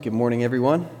Good morning,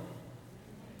 everyone.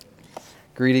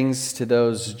 Greetings to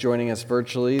those joining us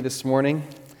virtually this morning,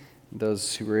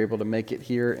 those who were able to make it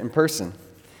here in person.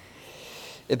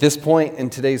 At this point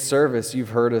in today's service, you've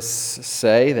heard us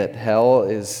say that hell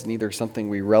is neither something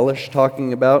we relish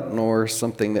talking about nor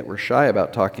something that we're shy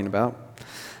about talking about.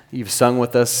 You've sung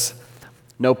with us,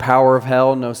 "No power of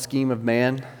hell, no scheme of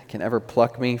man can ever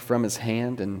pluck me from his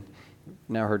hand," and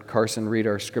now heard Carson read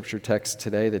our scripture text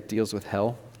today that deals with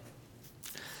hell.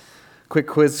 Quick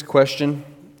quiz question.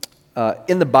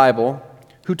 In the Bible,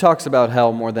 who talks about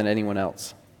hell more than anyone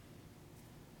else?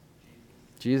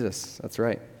 Jesus, that's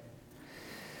right.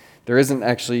 There isn't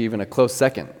actually even a close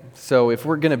second. So if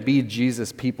we're going to be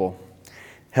Jesus people,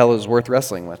 hell is worth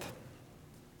wrestling with.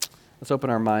 Let's open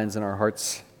our minds and our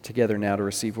hearts together now to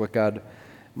receive what God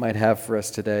might have for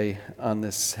us today on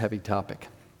this heavy topic.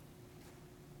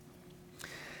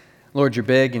 Lord, you're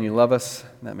big and you love us,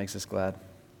 and that makes us glad.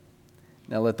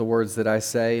 Now let the words that I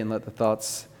say and let the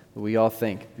thoughts that we all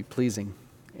think be pleasing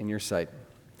in your sight.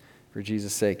 For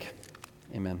Jesus' sake,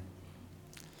 amen.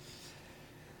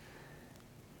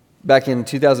 Back in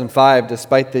 2005,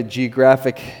 despite the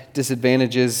geographic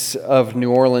disadvantages of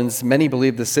New Orleans, many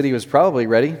believed the city was probably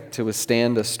ready to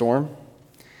withstand a storm.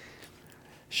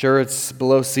 Sure, it's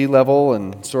below sea level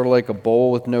and sort of like a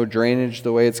bowl with no drainage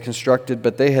the way it's constructed,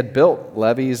 but they had built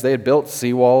levees, they had built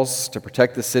seawalls to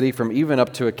protect the city from even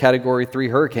up to a Category 3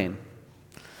 hurricane,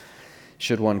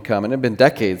 should one come. And it had been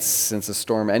decades since a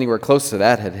storm anywhere close to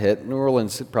that had hit. New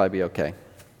Orleans would probably be okay.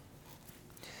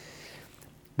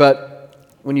 But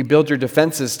when you build your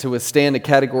defenses to withstand a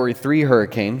Category 3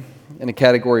 hurricane and a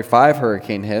Category 5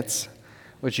 hurricane hits,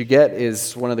 what you get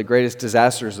is one of the greatest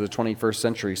disasters of the 21st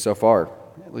century so far.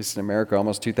 At least in America,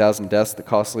 almost 2,000 deaths, the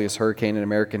costliest hurricane in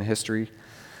American history,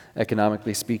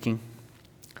 economically speaking.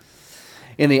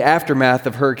 In the aftermath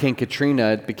of Hurricane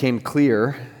Katrina, it became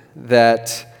clear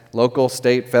that local,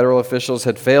 state, federal officials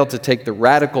had failed to take the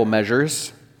radical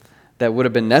measures that would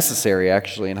have been necessary,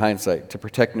 actually, in hindsight, to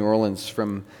protect New Orleans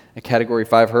from a Category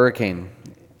 5 hurricane.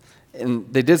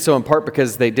 And they did so in part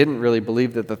because they didn't really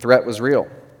believe that the threat was real.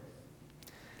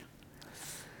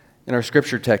 In our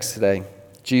scripture text today,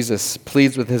 Jesus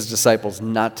pleads with his disciples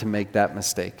not to make that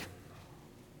mistake.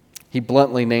 He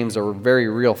bluntly names a very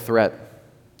real threat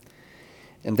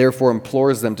and therefore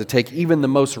implores them to take even the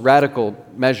most radical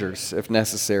measures, if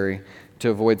necessary, to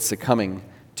avoid succumbing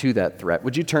to that threat.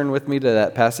 Would you turn with me to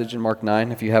that passage in Mark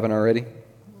 9 if you haven't already?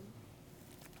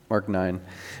 Mark 9.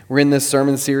 We're in this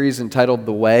sermon series entitled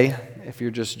The Way. If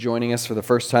you're just joining us for the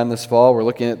first time this fall, we're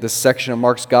looking at this section of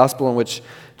Mark's gospel in which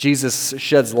Jesus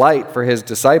sheds light for his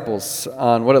disciples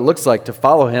on what it looks like to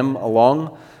follow him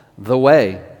along the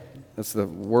way. That's the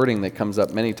wording that comes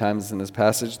up many times in this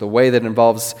passage. The way that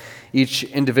involves each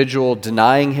individual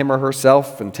denying him or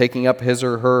herself and taking up his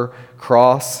or her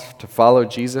cross to follow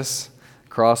Jesus.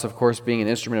 Cross, of course, being an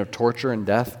instrument of torture and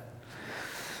death.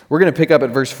 We're going to pick up at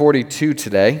verse 42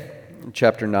 today, in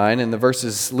chapter 9, and the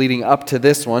verses leading up to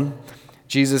this one.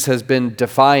 Jesus has been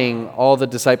defying all the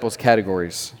disciples'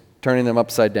 categories, turning them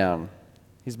upside down.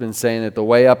 He's been saying that the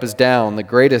way up is down, the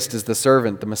greatest is the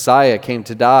servant, the Messiah came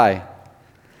to die.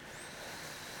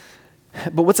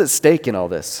 But what's at stake in all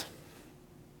this?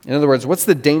 In other words, what's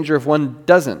the danger if one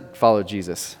doesn't follow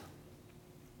Jesus?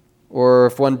 Or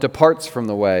if one departs from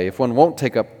the way, if one won't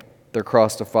take up their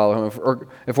cross to follow him, or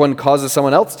if one causes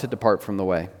someone else to depart from the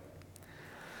way?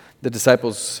 The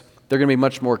disciples, they're going to be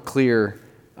much more clear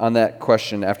on that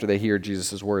question after they hear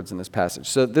Jesus' words in this passage.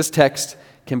 So this text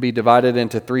can be divided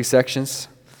into three sections.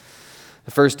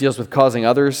 The first deals with causing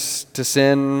others to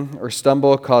sin or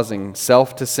stumble, causing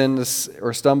self to sin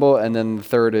or stumble, and then the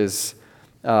third is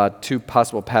two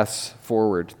possible paths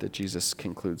forward that Jesus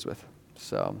concludes with.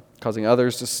 So causing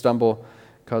others to stumble,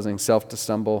 causing self to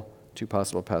stumble, two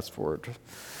possible paths forward.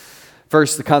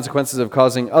 First, the consequences of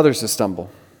causing others to stumble.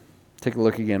 Take a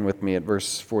look again with me at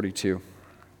verse 42.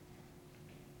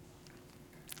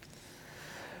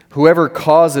 Whoever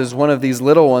causes one of these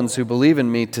little ones who believe in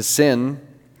me to sin,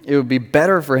 it would be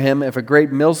better for him if a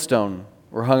great millstone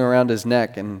were hung around his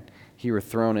neck and he were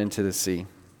thrown into the sea.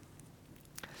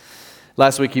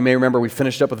 Last week, you may remember we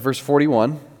finished up with verse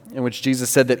 41, in which Jesus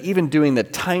said that even doing the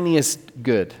tiniest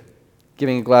good,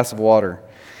 giving a glass of water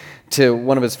to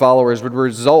one of his followers, would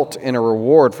result in a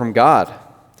reward from God.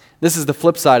 This is the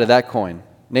flip side of that coin.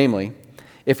 Namely,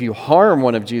 if you harm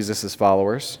one of Jesus'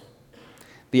 followers,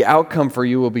 the outcome for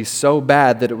you will be so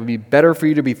bad that it would be better for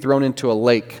you to be thrown into a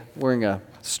lake wearing a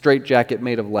straitjacket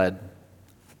made of lead.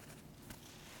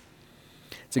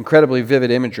 It's incredibly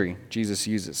vivid imagery Jesus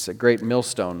uses. A great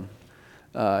millstone.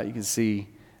 You can see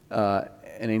an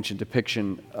ancient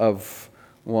depiction of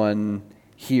one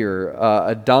here.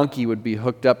 A donkey would be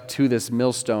hooked up to this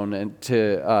millstone and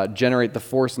to generate the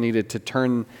force needed to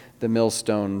turn the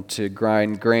millstone to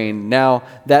grind grain. Now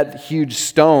that huge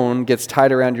stone gets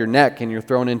tied around your neck and you're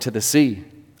thrown into the sea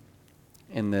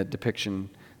in the depiction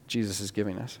Jesus is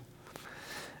giving us.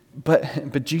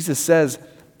 But Jesus says,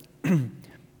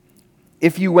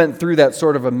 if you went through that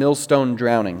sort of a millstone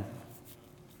drowning,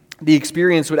 the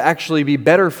experience would actually be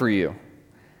better for you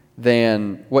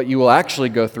than what you will actually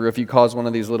go through if you cause one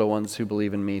of these little ones who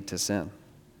believe in me to sin.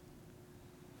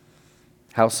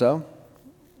 How so?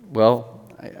 Well,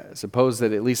 I suppose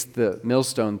that at least the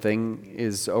millstone thing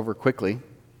is over quickly,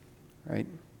 right?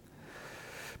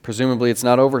 Presumably it's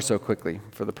not over so quickly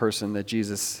for the person that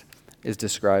Jesus is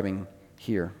describing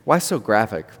here. Why so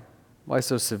graphic? Why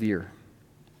so severe?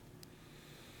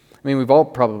 I mean, we've all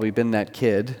probably been that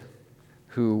kid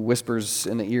who whispers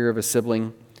in the ear of a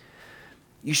sibling,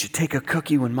 "You should take a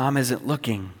cookie when mom isn't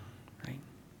looking," right?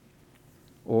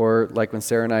 Or like when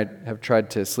Sarah and I have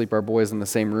tried to sleep our boys in the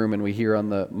same room and we hear on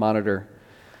the monitor,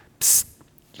 "Psst,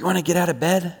 you want to get out of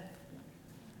bed?"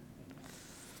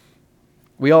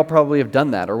 We all probably have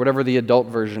done that, or whatever the adult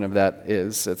version of that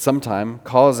is, at some time,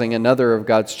 causing another of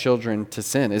God's children to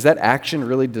sin. Is that action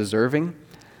really deserving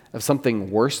of something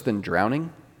worse than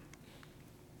drowning?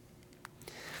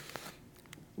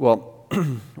 Well,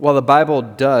 while the Bible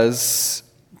does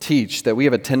teach that we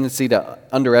have a tendency to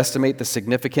underestimate the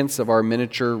significance of our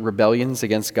miniature rebellions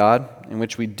against God, in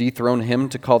which we dethrone Him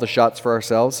to call the shots for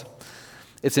ourselves,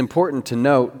 it's important to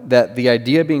note that the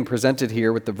idea being presented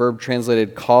here with the verb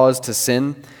translated cause to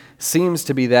sin seems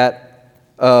to be that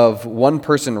of one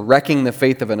person wrecking the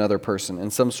faith of another person in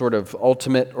some sort of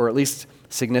ultimate or at least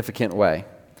significant way.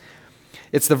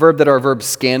 It's the verb that our verb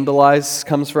scandalize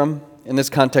comes from. In this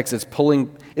context,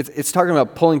 it's talking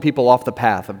about pulling people off the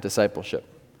path of discipleship.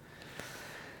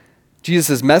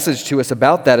 Jesus' message to us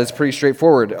about that is pretty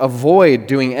straightforward. Avoid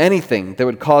doing anything that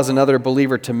would cause another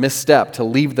believer to misstep, to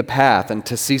leave the path, and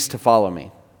to cease to follow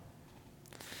me.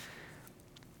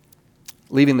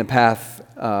 Leaving the path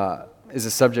is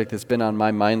a subject that's been on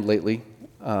my mind lately,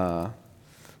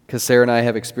 because Sarah and I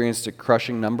have experienced a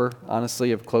crushing number,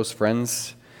 honestly, of close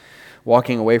friends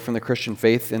walking away from the Christian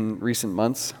faith in recent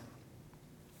months.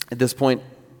 At this point,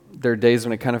 there are days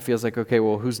when it kind of feels like, okay,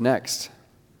 well, who's next?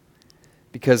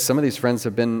 Because some of these friends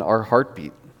have been our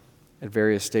heartbeat at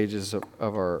various stages of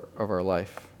our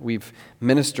life. We've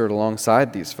ministered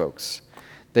alongside these folks.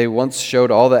 They once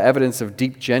showed all the evidence of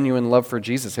deep, genuine love for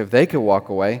Jesus. If they could walk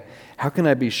away, how can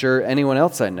I be sure anyone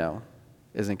else I know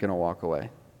isn't going to walk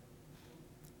away?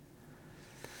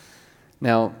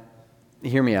 Now,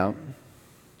 hear me out.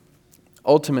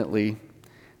 Ultimately,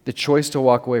 the choice to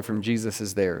walk away from Jesus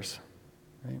is theirs.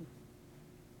 Right?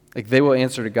 Like, they will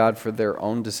answer to God for their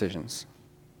own decisions.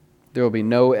 There will be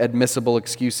no admissible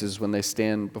excuses when they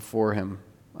stand before Him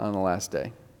on the last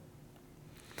day.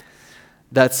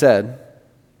 That said,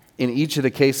 in each of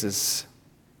the cases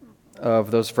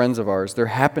of those friends of ours, there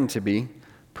happened to be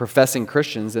professing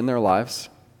Christians in their lives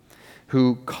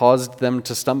who caused them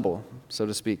to stumble, so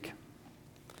to speak.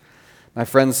 My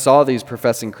friends saw these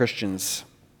professing Christians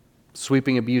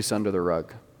sweeping abuse under the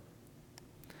rug.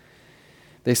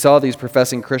 They saw these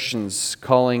professing Christians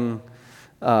calling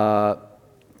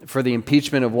for the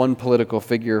impeachment of one political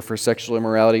figure for sexual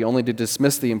immorality, only to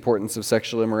dismiss the importance of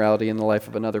sexual immorality in the life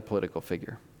of another political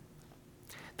figure.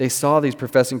 They saw these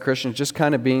professing Christians just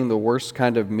kind of being the worst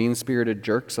kind of mean-spirited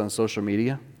jerks on social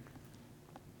media.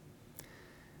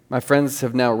 My friends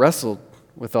have now wrestled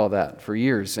with all that for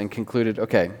years and concluded,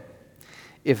 okay,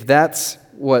 if that's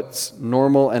what's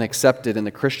normal and accepted in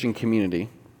the Christian community,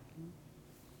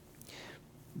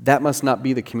 that must not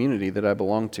be the community that I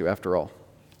belong to after all.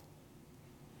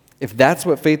 If that's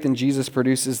what faith in Jesus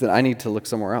produces, then I need to look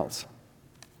somewhere else.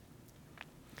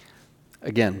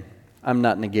 Again, I'm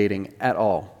not negating at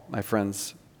all my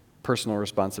friend's personal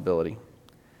responsibility.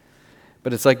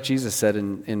 But it's like Jesus said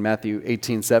in Matthew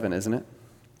 18:7, isn't it?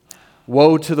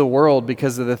 Woe to the world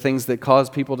because of the things that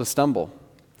cause people to stumble.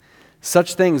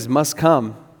 Such things must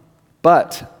come,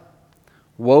 but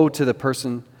woe to the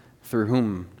person through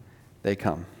whom they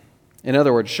come. In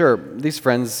other words, sure, these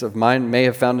friends of mine may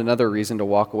have found another reason to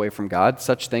walk away from God.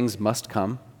 Such things must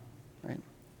come, right?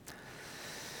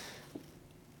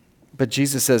 But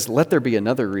Jesus says, let there be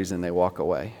another reason they walk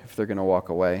away. If they're going to walk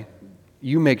away,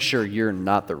 you make sure you're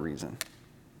not the reason.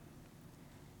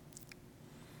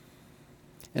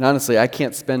 And honestly, I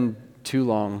can't spend too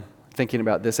long thinking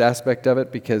about this aspect of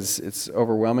it because it's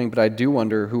overwhelming, but I do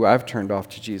wonder who I've turned off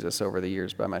to Jesus over the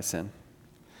years by my sin.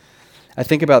 I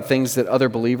think about things that other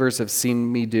believers have seen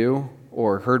me do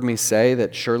or heard me say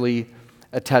that surely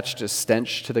attached a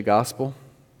stench to the gospel.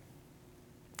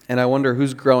 And I wonder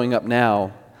who's growing up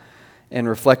now and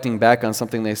reflecting back on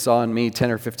something they saw in me 10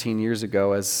 or 15 years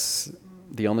ago as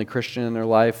the only Christian in their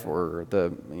life, or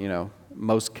the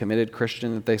most committed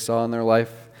Christian that they saw in their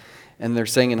life. And they're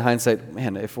saying in hindsight,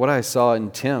 man, if what I saw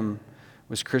in Tim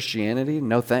was Christianity,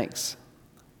 no thanks.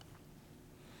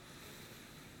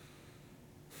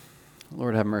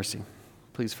 Lord, have mercy.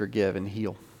 Please forgive and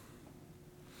heal.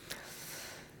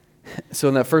 So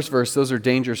in that first verse, those are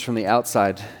dangers from the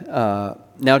outside.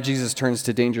 Now Jesus turns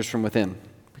to dangers from within,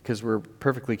 because we're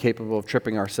perfectly capable of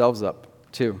tripping ourselves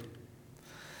up too.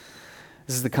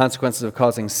 This is the consequences of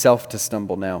causing self to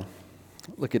stumble now.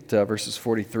 Look at verses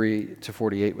 43 to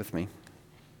 48 with me.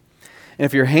 And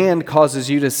if your hand causes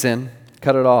you to sin,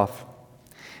 cut it off.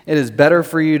 It is better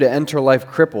for you to enter life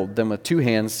crippled than with two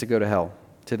hands to go to hell,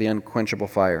 to the unquenchable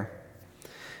fire.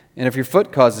 And if your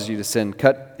foot causes you to sin,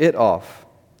 cut it off.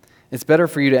 It's better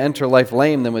for you to enter life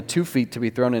lame than with 2 feet to be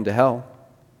thrown into hell.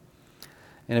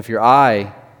 And if your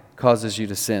eye causes you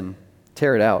to sin,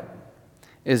 tear it out.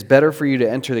 It is better for you to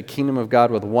enter the kingdom of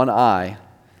God with one eye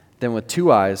than with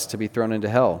 2 eyes to be thrown into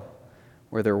hell,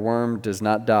 where their worm does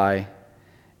not die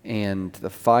and the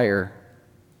fire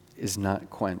is not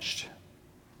quenched.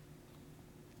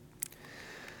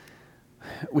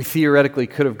 We theoretically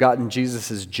could have gotten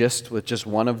Jesus' gist with just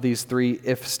one of these 3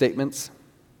 if statements,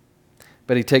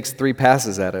 but he takes 3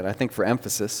 passes at it, I think for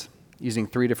emphasis, using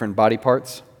 3 different body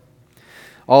parts.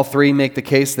 All 3 make the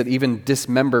case that even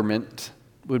dismemberment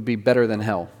would be better than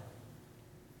hell.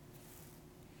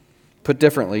 Put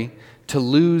differently, to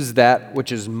lose that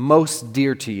which is most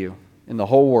dear to you in the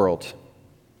whole world,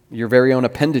 your very own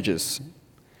appendages,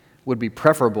 would be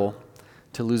preferable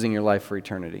to losing your life for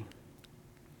eternity.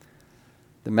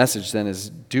 The message then is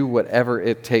do whatever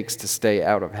it takes to stay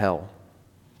out of hell.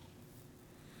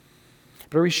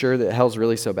 But are we sure that hell's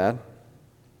really so bad?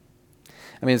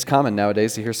 I mean, it's common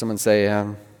nowadays to hear someone say,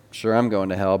 I'm sure I'm going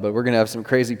to hell, but we're going to have some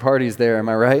crazy parties there, am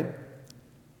I right?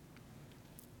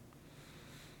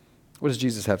 What does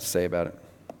Jesus have to say about it?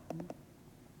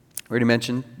 I already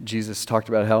mentioned Jesus talked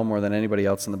about hell more than anybody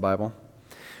else in the Bible.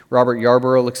 Robert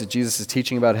Yarborough looks at Jesus'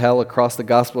 teaching about hell across the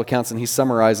gospel accounts, and he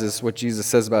summarizes what Jesus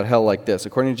says about hell like this.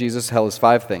 According to Jesus, hell is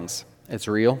 5 things. It's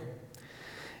real,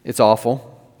 it's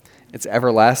awful, it's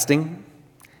everlasting,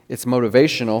 it's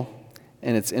motivational,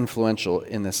 and it's influential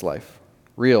in this life.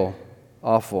 Real,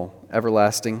 awful,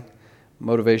 everlasting,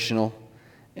 motivational,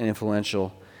 and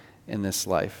influential in this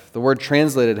life. The word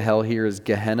translated hell here is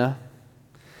Gehenna,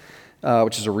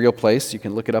 which is a real place. You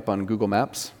can look it up on Google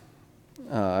Maps.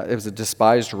 It was a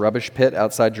despised rubbish pit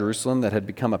outside Jerusalem that had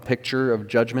become a picture of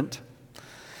judgment.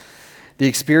 The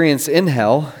experience in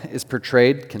hell is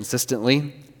portrayed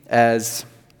consistently as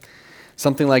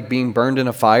something like being burned in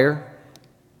a fire,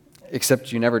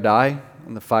 except you never die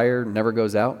and the fire never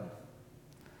goes out.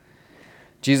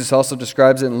 Jesus also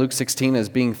describes it in Luke 16 as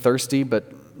being thirsty,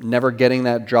 but never getting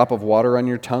that drop of water on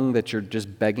your tongue that you're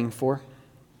just begging for.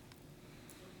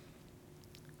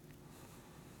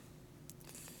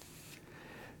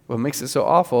 What makes it so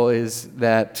awful is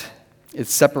that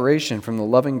it's separation from the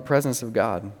loving presence of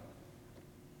God.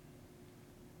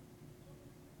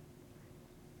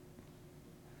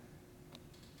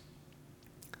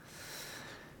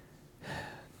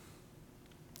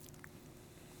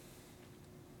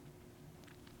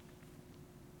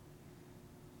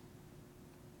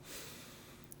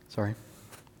 Sorry.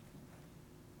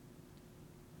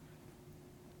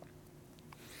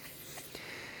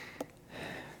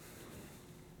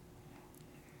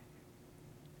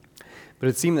 But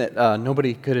it seemed that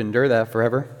nobody could endure that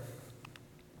forever.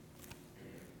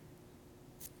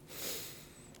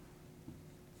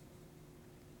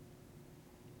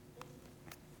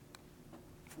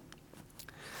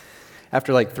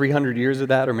 After like 300 years of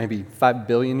that, or maybe 5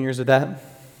 billion years of that,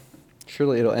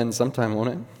 surely it'll end sometime, won't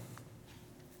it?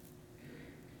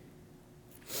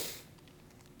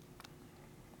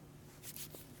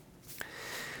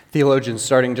 Theologians,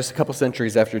 starting just a couple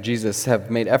centuries after Jesus, have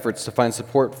made efforts to find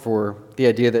support for the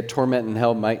idea that torment in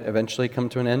hell might eventually come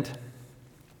to an end.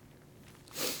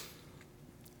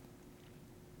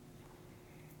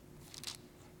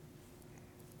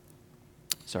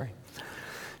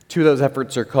 Two of those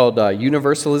efforts are called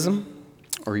universalism,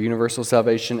 or universal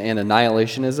salvation, and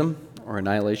annihilationism, or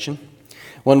annihilation.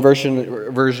 One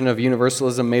version of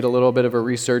universalism made a little bit of a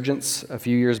resurgence a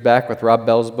few years back with Rob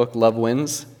Bell's book, Love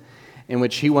Wins, in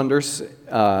which he wonders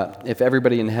if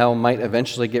everybody in hell might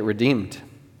eventually get redeemed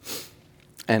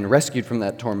and rescued from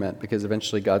that torment, because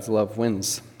eventually God's love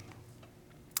wins.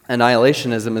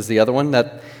 Annihilationism is the other one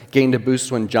that gained a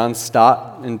boost when John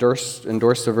Stott endorsed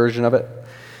a version of it.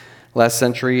 last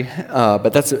century.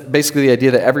 But that's basically the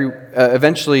idea that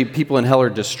eventually people in hell are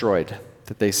destroyed,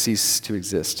 that they cease to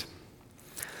exist.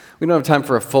 We don't have time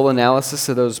for a full analysis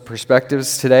of those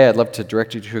perspectives today. I'd love to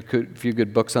direct you to a few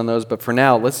good books on those. But for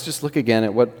now, let's just look again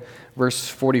at what verse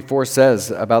 44 says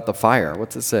about the fire.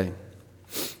 What's it say?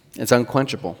 It's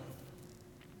unquenchable.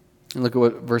 And look at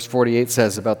what verse 48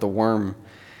 says about the worm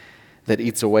that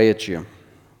eats away at you.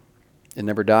 It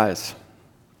never dies.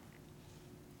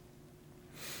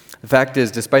 The fact is,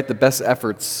 despite the best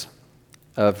efforts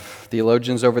of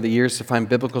theologians over the years to find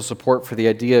biblical support for the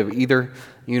idea of either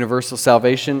universal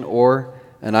salvation or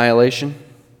annihilation,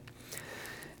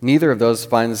 neither of those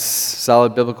finds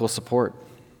solid biblical support.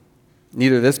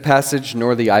 Neither this passage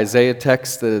nor the Isaiah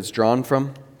text that it's drawn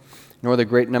from, nor the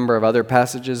great number of other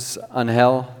passages on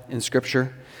hell in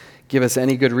Scripture give us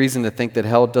any good reason to think that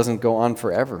hell doesn't go on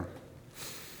forever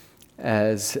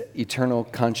as eternal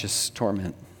conscious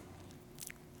torment.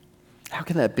 How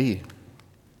can that be?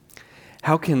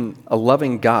 How can a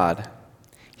loving God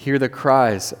hear the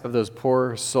cries of those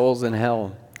poor souls in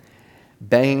hell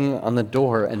banging on the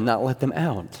door and not let them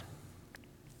out?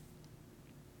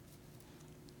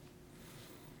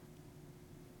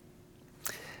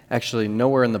 Actually,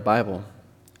 nowhere in the Bible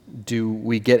do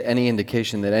we get any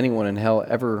indication that anyone in hell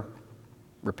ever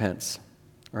repents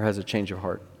or has a change of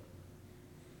heart.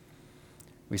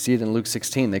 We see it in Luke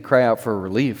 16. They cry out for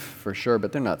relief, for sure,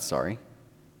 but they're not sorry.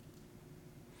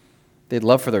 They'd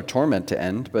love for their torment to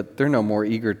end, but they're no more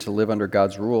eager to live under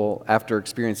God's rule after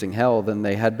experiencing hell than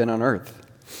they had been on earth.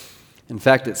 In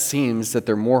fact, it seems that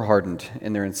they're more hardened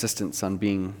in their insistence on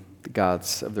being the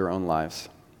gods of their own lives.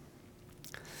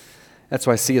 That's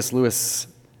why C.S. Lewis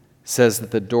says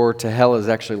that the door to hell is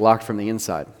actually locked from the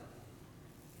inside.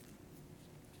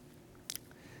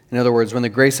 In other words, when the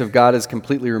grace of God is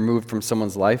completely removed from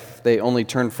someone's life, they only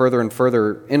turn further and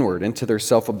further inward into their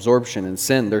self-absorption and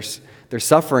sin. Their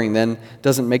suffering then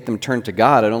doesn't make them turn to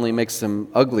God. It only makes them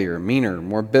uglier, meaner,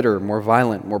 more bitter, more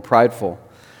violent, more prideful,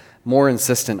 more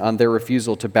insistent on their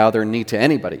refusal to bow their knee to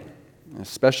anybody,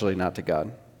 especially not to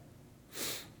God.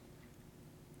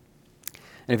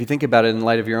 And if you think about it in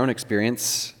light of your own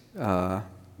experience,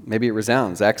 maybe it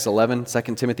resounds. Acts 11, 2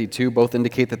 Timothy 2 both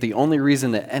indicate that the only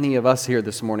reason that any of us here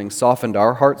this morning softened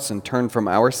our hearts and turned from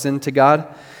our sin to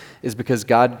God is because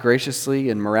God graciously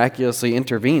and miraculously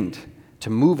intervened to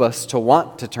move us to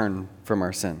want to turn from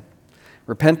our sin.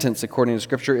 Repentance, according to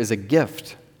Scripture, is a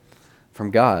gift from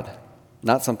God,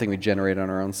 not something we generate on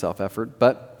our own self-effort,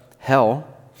 but hell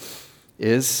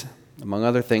is, among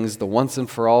other things, the once and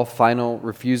for all final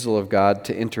refusal of God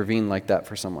to intervene like that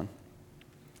for someone.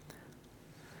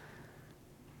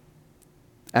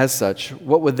 As such,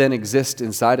 what would then exist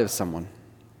inside of someone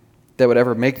that would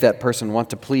ever make that person want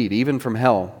to plead, even from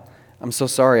hell, I'm so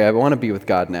sorry, I want to be with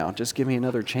God now, just give me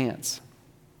another chance?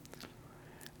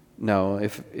 No,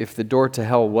 if the door to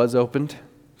hell was opened,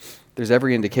 there's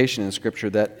every indication in Scripture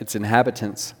that its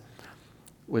inhabitants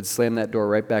would slam that door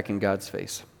right back in God's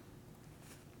face.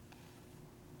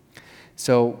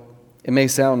 So it may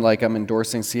sound like I'm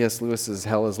endorsing C.S. Lewis's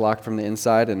hell is locked from the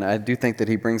inside, and I do think that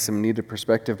he brings some needed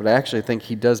perspective, but I actually think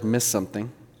he does miss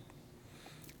something.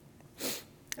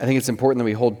 I think it's important that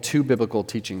we hold two biblical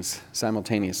teachings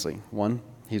simultaneously. One,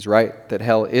 he's right that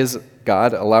hell is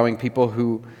God allowing people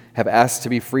who have asked to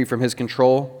be free from his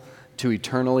control to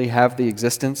eternally have the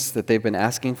existence that they've been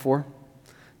asking for.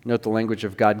 Note the language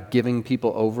of God giving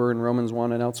people over in Romans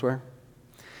 1 and elsewhere.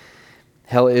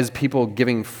 Hell is people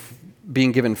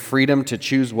being given freedom to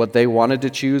choose what they wanted to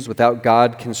choose without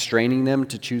God constraining them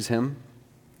to choose him.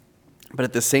 But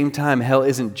at the same time, hell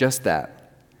isn't just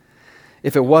that.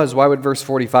 If it was, why would verse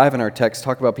 45 in our text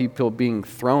talk about people being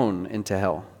thrown into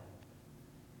hell?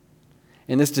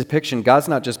 In this depiction, God's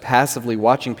not just passively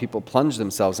watching people plunge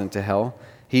themselves into hell.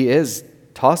 He is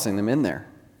tossing them in there.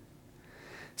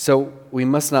 So we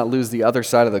must not lose the other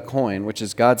side of the coin, which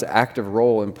is God's active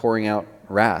role in pouring out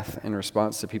wrath in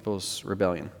response to people's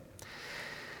rebellion.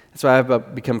 That's why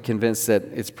I've become convinced that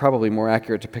it's probably more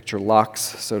accurate to picture locks,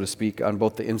 so to speak, on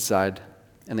both the inside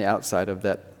and the outside of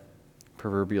that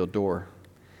proverbial door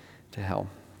to hell.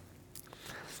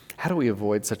 How do we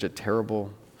avoid such a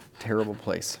terrible, terrible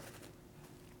place?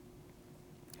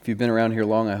 If you've been around here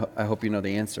long, I hope you know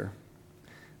the answer.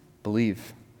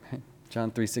 Believe.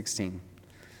 John 3:16.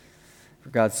 For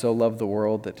God so loved the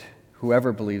world that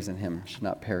whoever believes in him should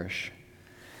not perish,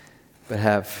 but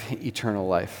have eternal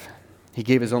life. He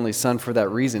gave his only son for that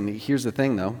reason. Here's the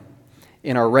thing, though.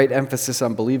 In our right emphasis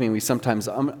on believing, we sometimes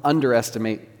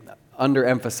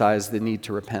underemphasize the need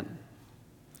to repent.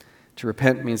 To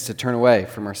repent means to turn away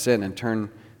from our sin and turn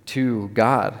to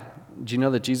God. Do you know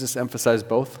that Jesus emphasized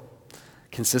both?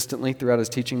 consistently throughout his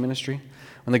teaching ministry.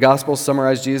 When the Gospels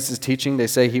summarize Jesus' teaching, they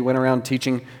say he went around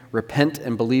teaching, repent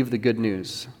and believe the good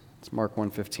news. It's Mark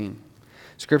 1:15.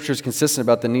 Scripture is consistent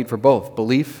about the need for both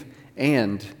belief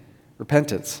and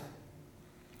repentance.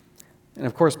 And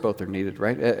of course, both are needed,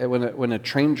 right? When a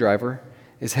train driver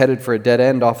is headed for a dead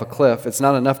end off a cliff, it's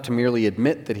not enough to merely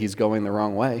admit that he's going the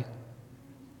wrong way.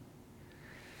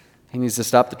 He needs to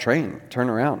stop the train, turn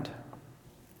around.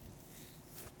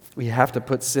 We have to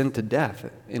put sin to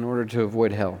death in order to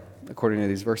avoid hell, according to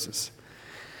these verses.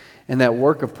 And that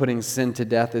work of putting sin to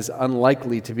death is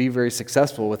unlikely to be very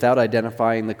successful without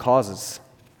identifying the causes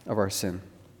of our sin.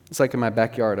 It's like in my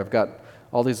backyard, I've got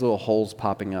all these little holes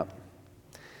popping up.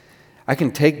 I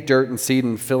can take dirt and seed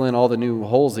and fill in all the new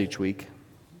holes each week.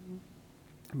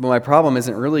 But my problem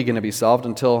isn't really going to be solved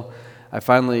until I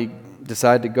finally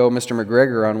decide to go Mr.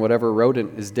 McGregor on whatever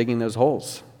rodent is digging those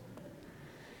holes.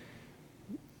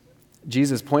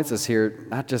 Jesus points us here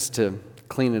not just to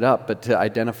clean it up, but to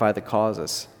identify the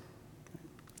causes.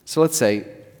 So let's say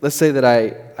that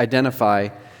I identify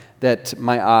that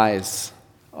my eyes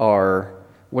are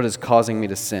what is causing me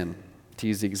to sin. To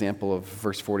use the example of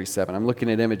verse 47, I'm looking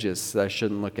at images that I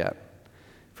shouldn't look at,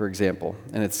 for example,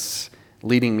 and it's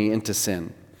leading me into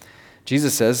sin.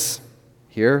 Jesus says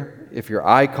here, if your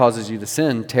eye causes you to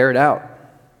sin, tear it out.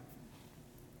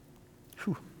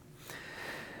 Whew.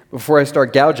 Before I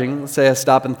start gouging, let's say I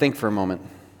stop and think for a moment.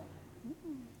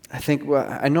 I think,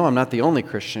 well, I know I'm not the only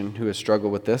Christian who has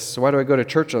struggled with this, so why do I go to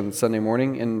church on Sunday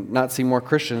morning and not see more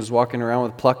Christians walking around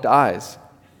with plucked eyes?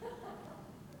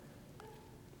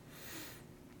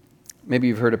 Maybe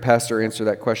you've heard a pastor answer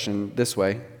that question this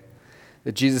way,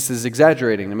 that Jesus is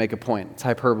exaggerating to make a point. It's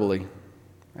hyperbole,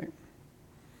 right?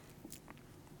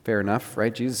 Fair enough,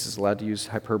 right? Jesus is allowed to use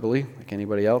hyperbole like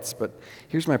anybody else, but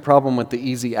here's my problem with the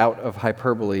easy out of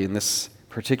hyperbole in this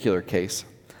particular case.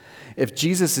 If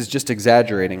Jesus is just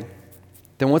exaggerating,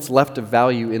 then what's left of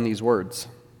value in these words?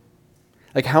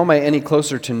 Like, how am I any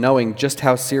closer to knowing just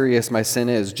how serious my sin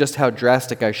is, just how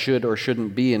drastic I should or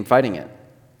shouldn't be in fighting it?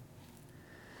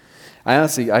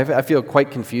 I feel quite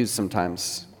confused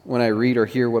sometimes when I read or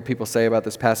hear what people say about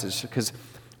this passage, because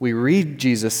we read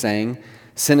Jesus saying,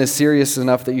 sin is serious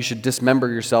enough that you should dismember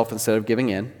yourself instead of giving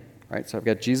in, right? So I've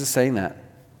got Jesus saying that.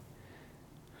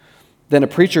 Then a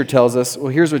preacher tells us, well,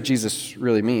 here's what Jesus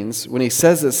really means. When he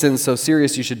says that sin's so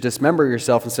serious you should dismember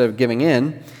yourself instead of giving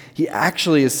in, he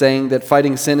actually is saying that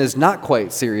fighting sin is not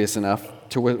quite serious enough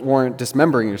to warrant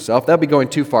dismembering yourself. That would be going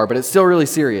too far, but it's still really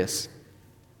serious.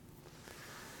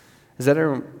 Has that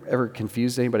ever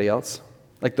confused anybody else?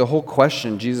 Like, the whole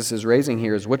question Jesus is raising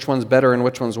here is which one's better and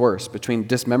which one's worse between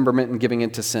dismemberment and giving in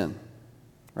to sin,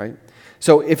 right?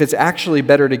 So if it's actually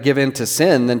better to give in to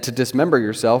sin than to dismember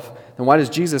yourself, then why does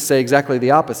Jesus say exactly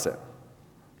the opposite?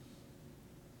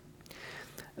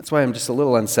 That's why I'm just a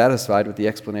little unsatisfied with the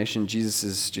explanation. Jesus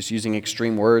is just using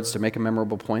extreme words to make a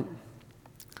memorable point.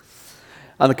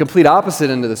 On the complete opposite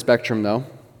end of the spectrum, though,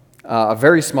 a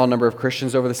very small number of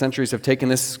Christians over the centuries have taken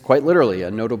this quite literally.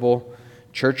 A notable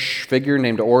church figure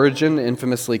named Origen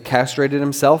infamously castrated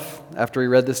himself after he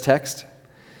read this text.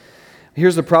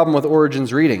 Here's the problem with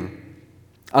Origen's reading.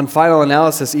 On final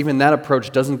analysis, even that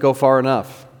approach doesn't go far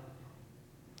enough.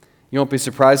 You won't be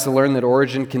surprised to learn that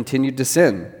Origen continued to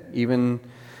sin, even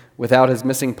without his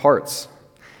missing parts.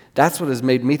 That's what has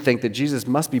made me think that Jesus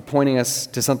must be pointing us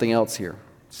to something else here.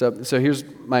 So here's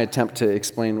my attempt to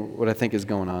explain what I think is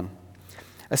going on.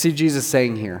 I see Jesus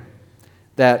saying here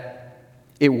that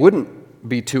it wouldn't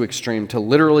be too extreme to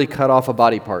literally cut off a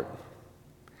body part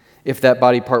if that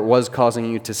body part was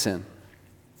causing you to sin.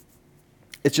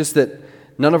 It's just that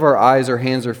none of our eyes or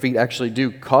hands or feet actually do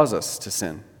cause us to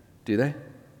sin, do they?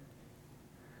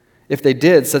 If they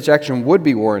did, such action would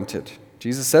be warranted.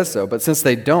 Jesus says so. But since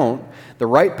they don't, the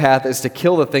right path is to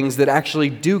kill the things that actually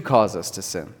do cause us to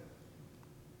sin.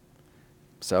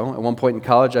 So, at one point in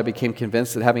college, I became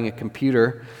convinced that having a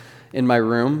computer in my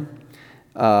room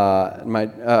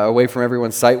away from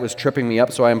everyone's sight was tripping me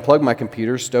up, so I unplugged my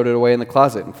computer, stowed it away in the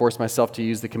closet, and forced myself to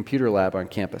use the computer lab on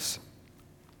campus.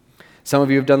 Some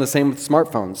of you have done the same with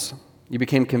smartphones. You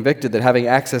became convicted that having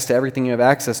access to everything you have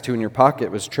access to in your pocket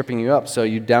was tripping you up, so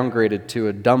you downgraded to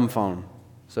a dumb phone,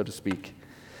 so to speak.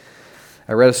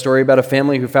 I read a story about a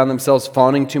family who found themselves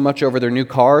fawning too much over their new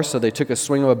car, so they took a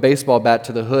swing of a baseball bat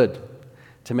to the hood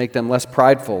to make them less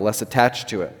prideful, less attached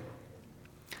to it.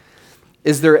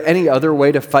 Is there any other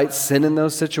way to fight sin in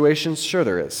those situations? Sure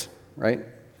there is, right?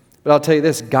 But I'll tell you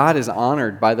this, God is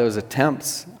honored by those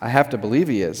attempts. I have to believe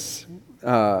He is.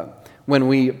 When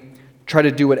we try to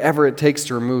do whatever it takes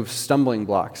to remove stumbling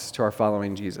blocks to our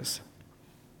following Jesus.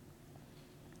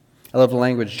 I love the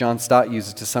language John Stott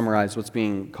uses to summarize what's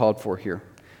being called for here.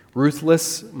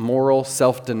 Ruthless moral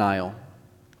self-denial.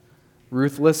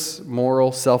 Ruthless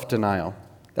moral self-denial.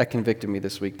 That convicted me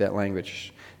this week, that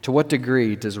language. To what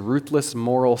degree does ruthless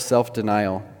moral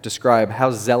self-denial describe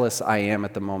how zealous I am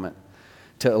at the moment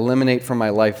to eliminate from my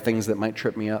life things that might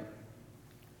trip me up?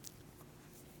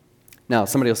 Now,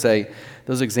 somebody will say,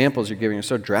 those examples you're giving are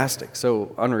so drastic,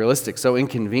 so unrealistic, so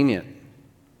inconvenient.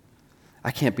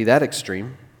 I can't be that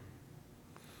extreme.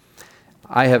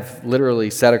 I have literally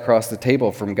sat across the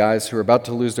table from guys who are about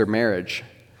to lose their marriage,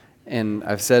 and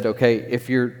I've said, okay, if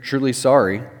you're truly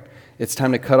sorry, it's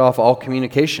time to cut off all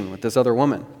communication with this other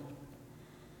woman.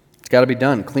 It's got to be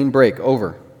done. Clean break,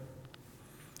 over.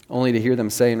 Only to hear them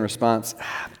say in response,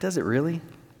 does it really?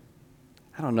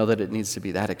 I don't know that it needs to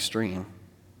be that extreme.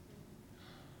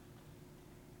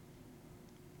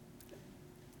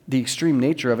 The extreme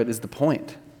nature of it is the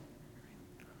point.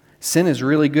 Sin is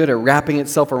really good at wrapping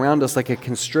itself around us like a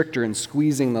constrictor and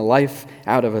squeezing the life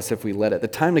out of us if we let it. The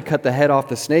time to cut the head off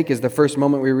the snake is the first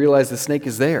moment we realize the snake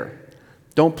is there.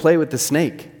 Don't play with the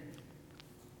snake.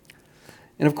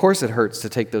 And of course it hurts to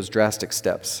take those drastic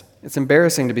steps. It's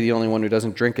embarrassing to be the only one who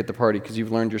doesn't drink at the party because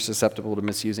you've learned you're susceptible to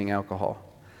misusing alcohol.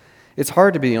 It's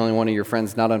hard to be the only one of your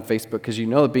friends not on Facebook because you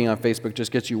know that being on Facebook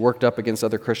just gets you worked up against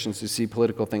other Christians who see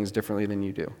political things differently than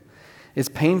you do. It's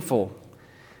painful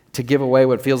to give away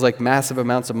what feels like massive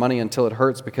amounts of money until it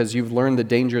hurts because you've learned the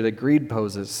danger that greed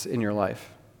poses in your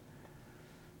life.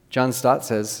 John Stott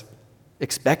says,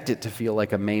 expect it to feel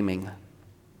like a maiming,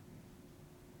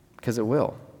 because it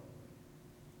will.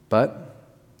 But,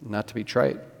 not to be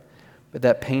trite, but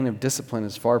that pain of discipline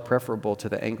is far preferable to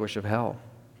the anguish of hell.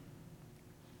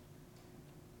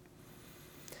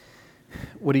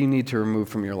 What do you need to remove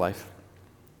from your life?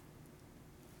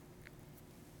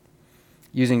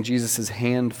 Using Jesus'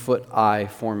 hand, foot, eye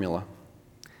formula.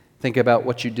 Think about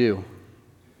what you do.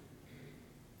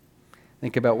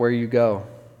 Think about where you go.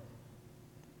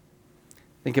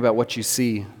 Think about what you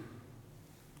see.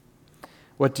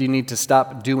 What do you need to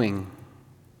stop doing?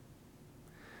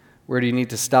 Where do you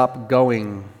need to stop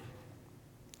going?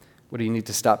 What do you need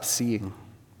to stop seeing?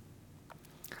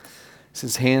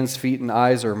 Since hands, feet, and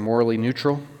eyes are morally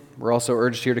neutral, we're also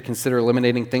urged here to consider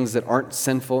eliminating things that aren't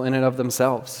sinful in and of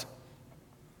themselves.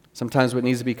 Sometimes what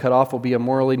needs to be cut off will be a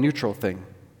morally neutral thing,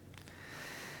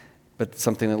 but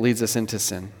something that leads us into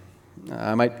sin.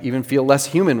 I might even feel less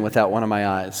human without one of my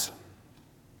eyes.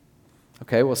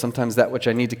 Okay, well, sometimes that which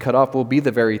I need to cut off will be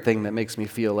the very thing that makes me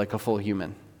feel like a full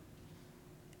human.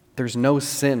 There's no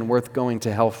sin worth going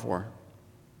to hell for.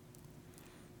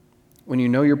 When you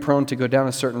know you're prone to go down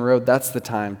a certain road, that's the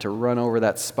time to run over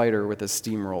that spider with a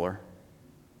steamroller.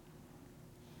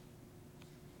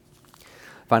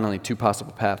 Finally, two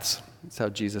possible paths. That's how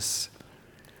Jesus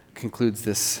concludes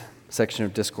this section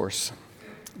of discourse.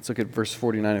 Let's look at verse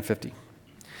 49 and 50.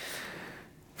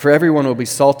 For everyone will be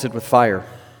salted with fire.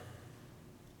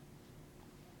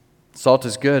 Salt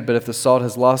is good, but if the salt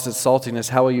has lost its saltiness,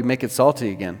 how will you make it salty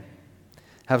again?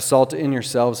 Have salt in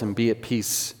yourselves and be at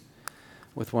peace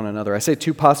with one another. I say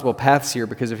two possible paths here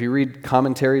because if you read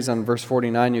commentaries on verse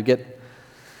 49,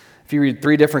 if you read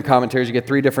three different commentaries, you get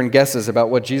three different guesses about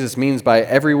what Jesus means by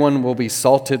everyone will be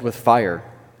salted with fire.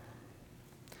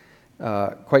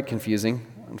 Quite confusing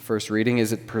on first reading.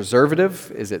 Is it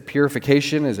preservative? Is it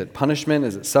purification? Is it punishment?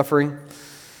 Is it suffering?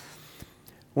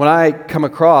 When I come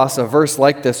across a verse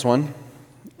like this one,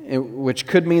 which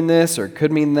could mean this or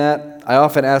could mean that, I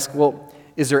often ask, well,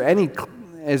 is there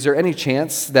any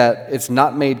chance that it's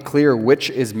not made clear which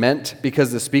is meant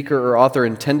because the speaker or author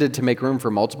intended to make room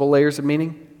for multiple layers of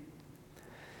meaning?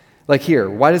 Like here,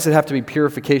 why does it have to be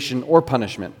purification or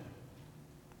punishment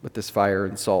with this fire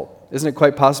and salt? Isn't it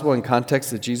quite possible in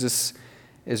context that Jesus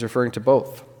is referring to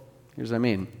both? Here's what I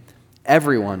mean.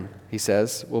 Everyone, he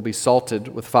says, will be salted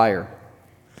with fire.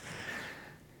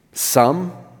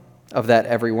 Some of that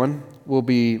everyone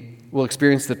will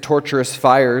experience the torturous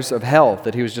fires of hell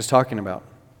that he was just talking about.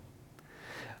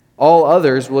 All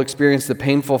others will experience the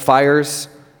painful fires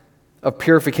of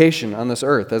purification on this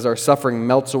earth as our suffering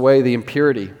melts away the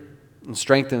impurity and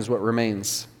strengthens what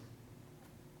remains.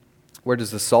 Where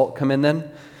does the salt come in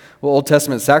then? Well, Old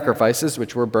Testament sacrifices,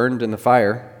 which were burned in the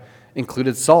fire,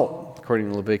 included salt, according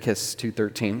to Leviticus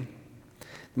 2:13.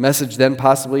 The message then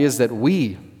possibly is that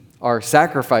we are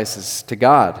sacrifices to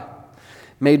God,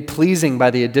 made pleasing by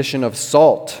the addition of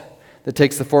salt that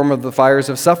takes the form of the fires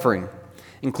of suffering,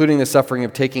 including the suffering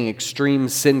of taking extreme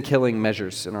sin-killing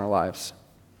measures in our lives.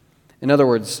 In other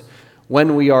words,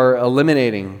 when we are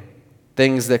eliminating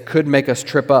things that could make us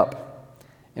trip up,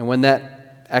 and when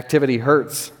that activity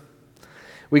hurts,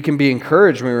 We can be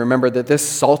encouraged when we remember that this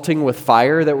salting with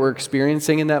fire that we're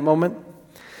experiencing in that moment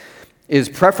is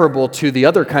preferable to the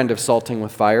other kind of salting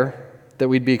with fire that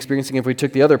we'd be experiencing if we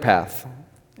took the other path,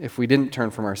 if we didn't turn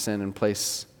from our sin and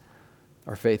place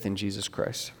our faith in Jesus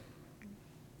Christ.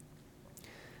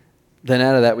 Then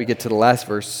out of that, we get to the last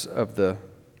verse of the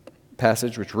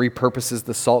passage, which repurposes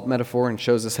the salt metaphor and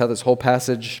shows us how this whole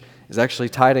passage is actually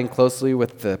tied in closely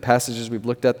with the passages we've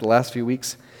looked at the last few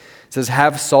weeks. It says,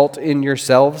 have salt in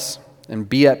yourselves and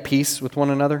be at peace with one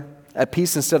another. At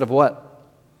peace instead of what?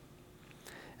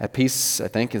 At peace, I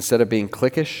think, instead of being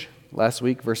cliquish, last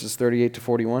week, verses 38 to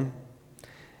 41.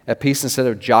 At peace instead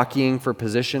of jockeying for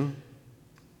position,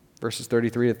 verses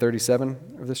 33 to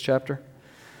 37 of this chapter.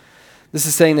 This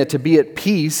is saying that to be at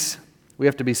peace, we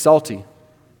have to be salty.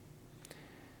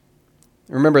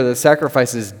 Remember, the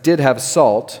sacrifices did have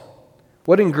salt.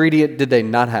 What ingredient did they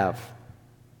not have?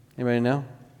 Anybody know?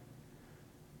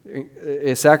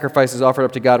 Sacrifices offered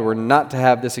up to God were not to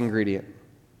have this ingredient.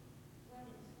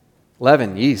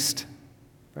 Leaven, yeast,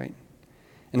 right?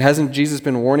 And hasn't Jesus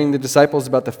been warning the disciples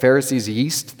about the Pharisees'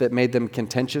 yeast that made them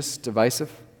contentious,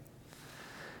 divisive?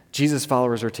 Jesus'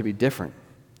 followers are to be different.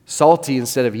 Salty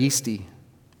instead of yeasty.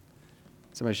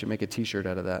 Somebody should make a t-shirt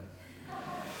out of that.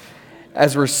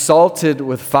 As we're salted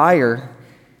with fire,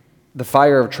 the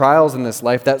fire of trials in this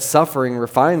life, that suffering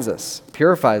refines us,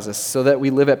 purifies us, so that we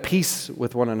live at peace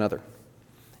with one another.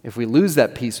 If we lose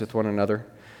that peace with one another,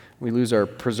 we lose our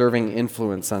preserving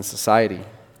influence on society.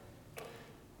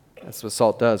 That's what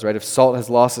salt does, right? If salt has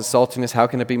lost its saltiness, how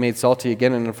can it be made salty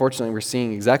again? And unfortunately, we're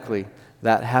seeing exactly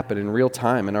that happen in real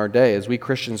time in our day as we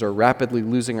Christians are rapidly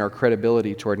losing our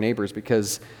credibility to our neighbors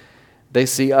because they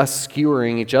see us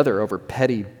skewering each other over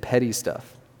petty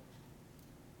stuff.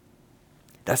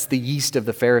 That's the yeast of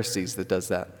the Pharisees that does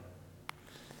that.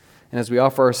 And as we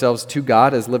offer ourselves to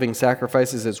God as living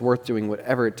sacrifices, it's worth doing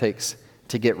whatever it takes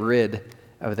to get rid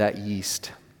of that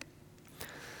yeast.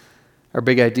 Our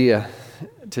big idea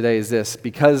today is this: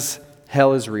 because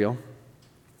hell is real,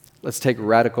 let's take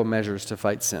radical measures to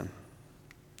fight sin.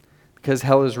 Because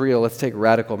hell is real, let's take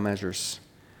radical measures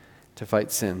to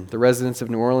fight sin. The residents of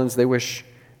New Orleans, they wish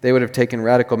they would have taken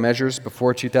radical measures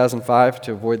before 2005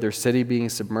 to avoid their city being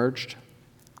submerged.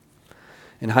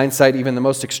 In hindsight, even the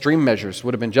most extreme measures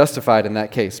would have been justified in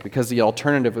that case because the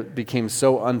alternative became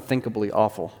so unthinkably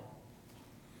awful.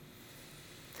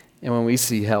 And when we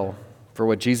see hell for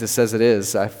what Jesus says it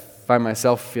is, I find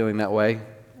myself feeling that way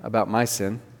about my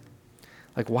sin.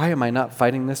 Like, why am I not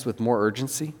fighting this with more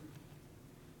urgency?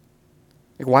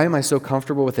 Like, why am I so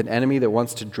comfortable with an enemy that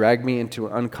wants to drag me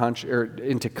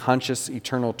into conscious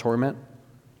eternal torment?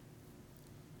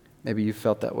 Maybe you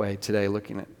felt that way today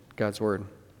looking at God's Word.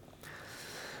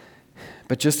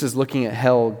 But just as looking at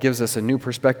hell gives us a new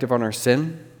perspective on our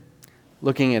sin,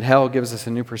 looking at hell gives us a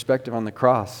new perspective on the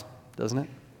cross, doesn't it?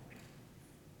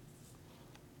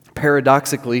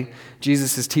 Paradoxically,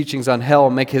 Jesus' teachings on hell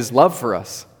make his love for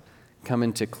us come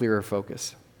into clearer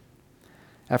focus.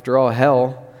 After all,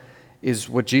 hell is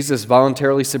what Jesus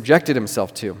voluntarily subjected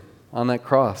himself to on that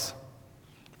cross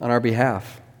on our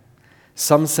behalf.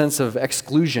 Some sense of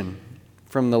exclusion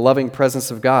from the loving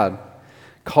presence of God,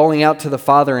 calling out to the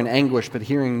Father in anguish but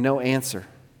hearing no answer.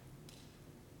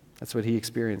 That's what he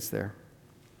experienced there.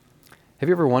 Have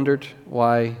you ever wondered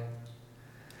why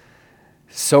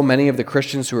so many of the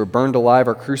Christians who were burned alive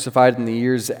or crucified in the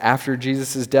years after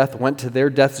Jesus' death went to their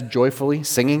deaths joyfully,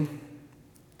 singing,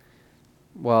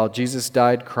 while Jesus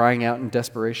died crying out in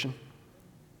desperation?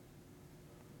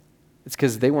 It's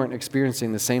because they weren't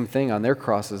experiencing the same thing on their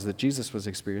crosses that Jesus was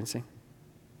experiencing.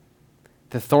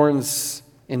 The thorns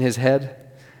in his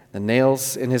head, the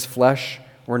nails in his flesh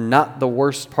were not the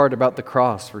worst part about the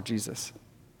cross for Jesus.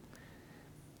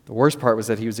 The worst part was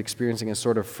that he was experiencing a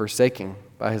sort of forsaking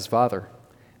by his Father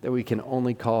that we can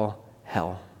only call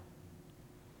hell.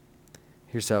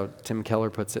 Here's how Tim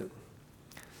Keller puts it.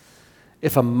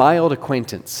 If a mild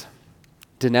acquaintance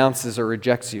denounces or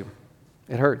rejects you,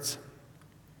 it hurts.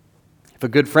 If a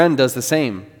good friend does the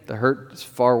same, the hurt is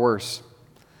far worse.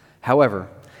 However,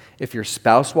 if your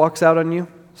spouse walks out on you,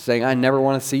 saying, "I never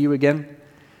want to see you again,"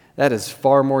 that is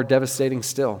far more devastating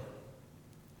still.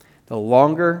 The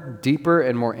longer, deeper,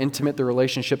 and more intimate the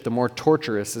relationship, the more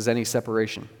torturous is any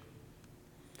separation.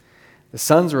 The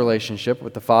Son's relationship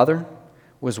with the Father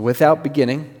was without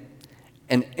beginning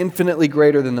and infinitely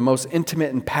greater than the most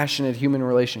intimate and passionate human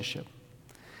relationship.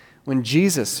 When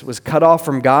Jesus was cut off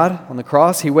from God on the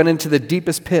cross, he went into the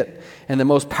deepest pit and the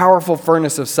most powerful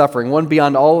furnace of suffering, one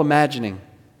beyond all imagining.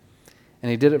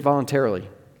 And he did it voluntarily.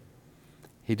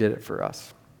 He did it for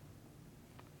us.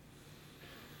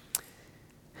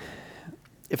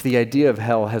 if the idea of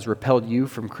hell has repelled you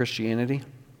from Christianity,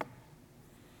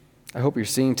 I hope you're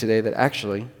seeing today that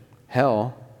actually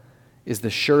hell is the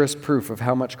surest proof of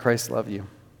how much Christ loved you.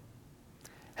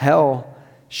 Hell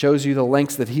shows you the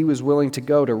lengths that he was willing to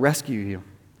go to rescue you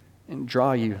and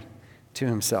draw you to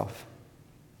himself.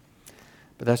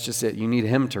 But that's just it. You need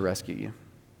him to rescue you.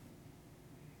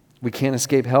 We can't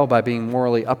escape hell by being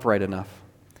morally upright enough,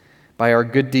 by our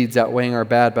good deeds outweighing our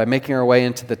bad, by making our way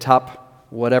into the top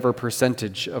whatever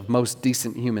percentage of most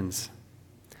decent humans.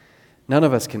 None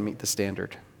of us can meet the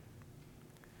standard.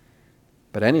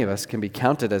 But any of us can be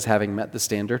counted as having met the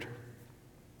standard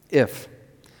if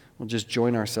we'll just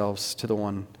join ourselves to the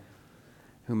one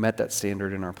who met that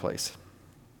standard in our place.